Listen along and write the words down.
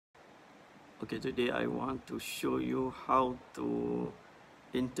Okay, today I want to show you how to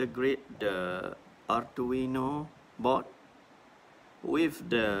integrate the Arduino board with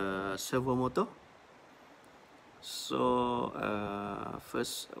the servo motor. So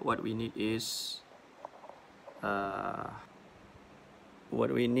first what we need is the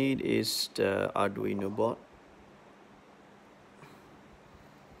Arduino board,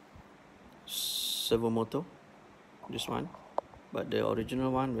 servo motor, this one. But the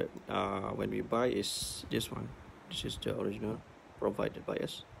original one when we buy is this one. This is the original provided by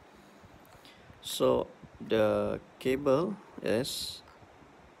us. So the cable is,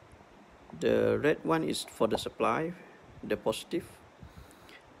 the red one is for the supply, the positive.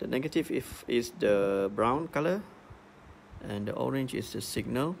 The negative is the brown color, and the orange is the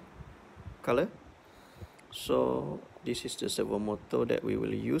signal color. So this is the servo motor that we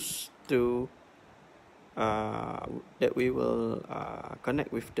will use to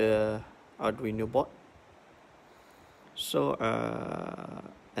connect with the Arduino board. So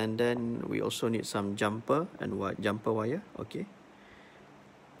and then we also need some jumper wire, okay.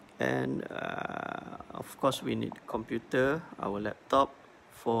 And of course we need computer, our laptop,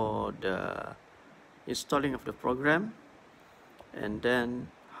 for the installing of the program, and then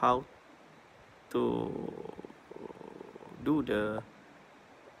how to do the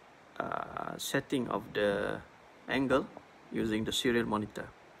setting of the angle using the serial monitor.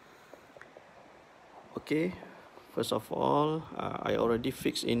 Okay, first of all, I already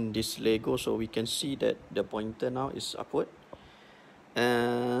fixed in this Lego, so we can see that the pointer now is upward.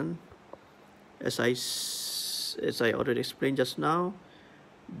 And as I already explained just now,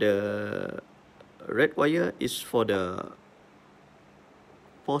 the red wire is for the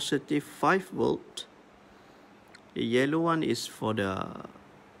positive 5 volt. The yellow one is for the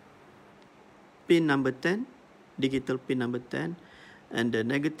pin number 10, digital pin number 10, and the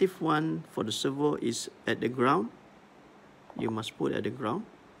negative one for the servo is at the ground. You must put at the ground.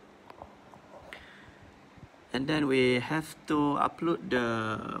 And then we have to upload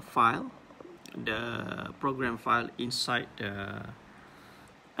the file, the program file, inside the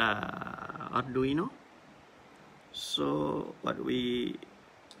Arduino. So we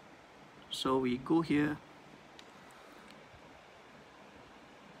go here.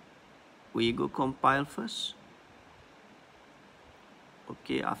 We go compile first.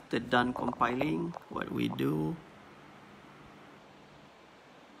 Okay, after done compiling, what we do,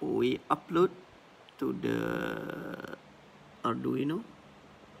 we upload to the Arduino.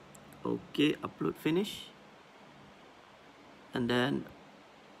 Okay, upload finish. And then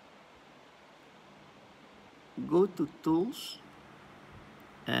go to tools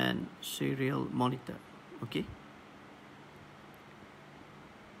and serial monitor. Okay.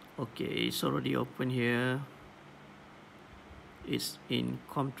 Okay, it's already open here. It's in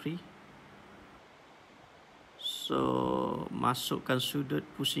COM3. So masukkan sudut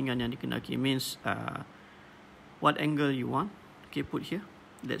pusingan yang dikehendaki, means what angle you want. Okay, put here.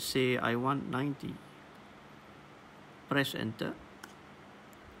 Let's say I want 90. Press enter.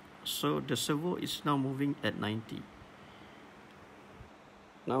 So the servo is now moving at 90.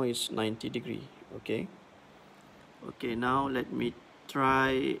 Now it's 90 degree. Okay. Okay, now let me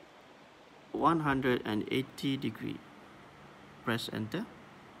try 180 degree. Press enter.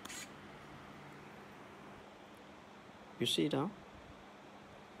 You see now?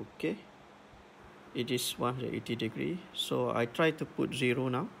 Okay, it is 180 degree. So I try to put 0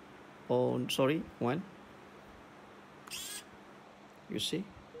 now. Oh, sorry, 1. You see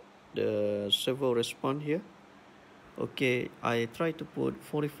the servo respond here. Okay, I try to put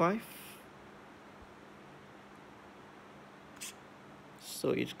 45.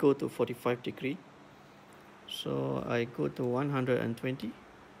 So it go to 45 degree. So I go to 120.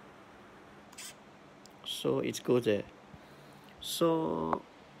 So it goes there. So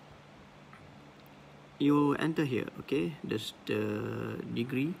you enter here, okay, this the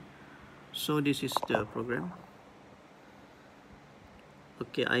degree. So this is the program.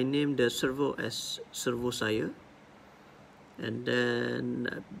 Okay, I name the servo as servo saya, and then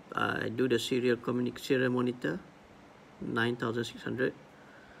I do the serial monitor 9600.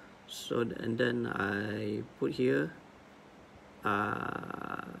 So and then I put here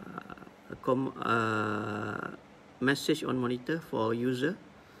message on monitor for user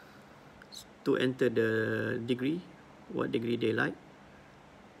to enter the degree, what degree they like,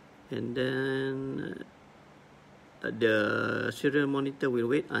 and then the serial monitor will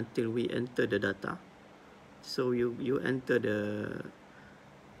wait until we enter the data. So you enter the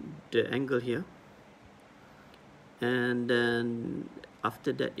angle here, and then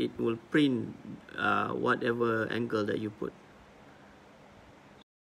after that it will print whatever angle that you put.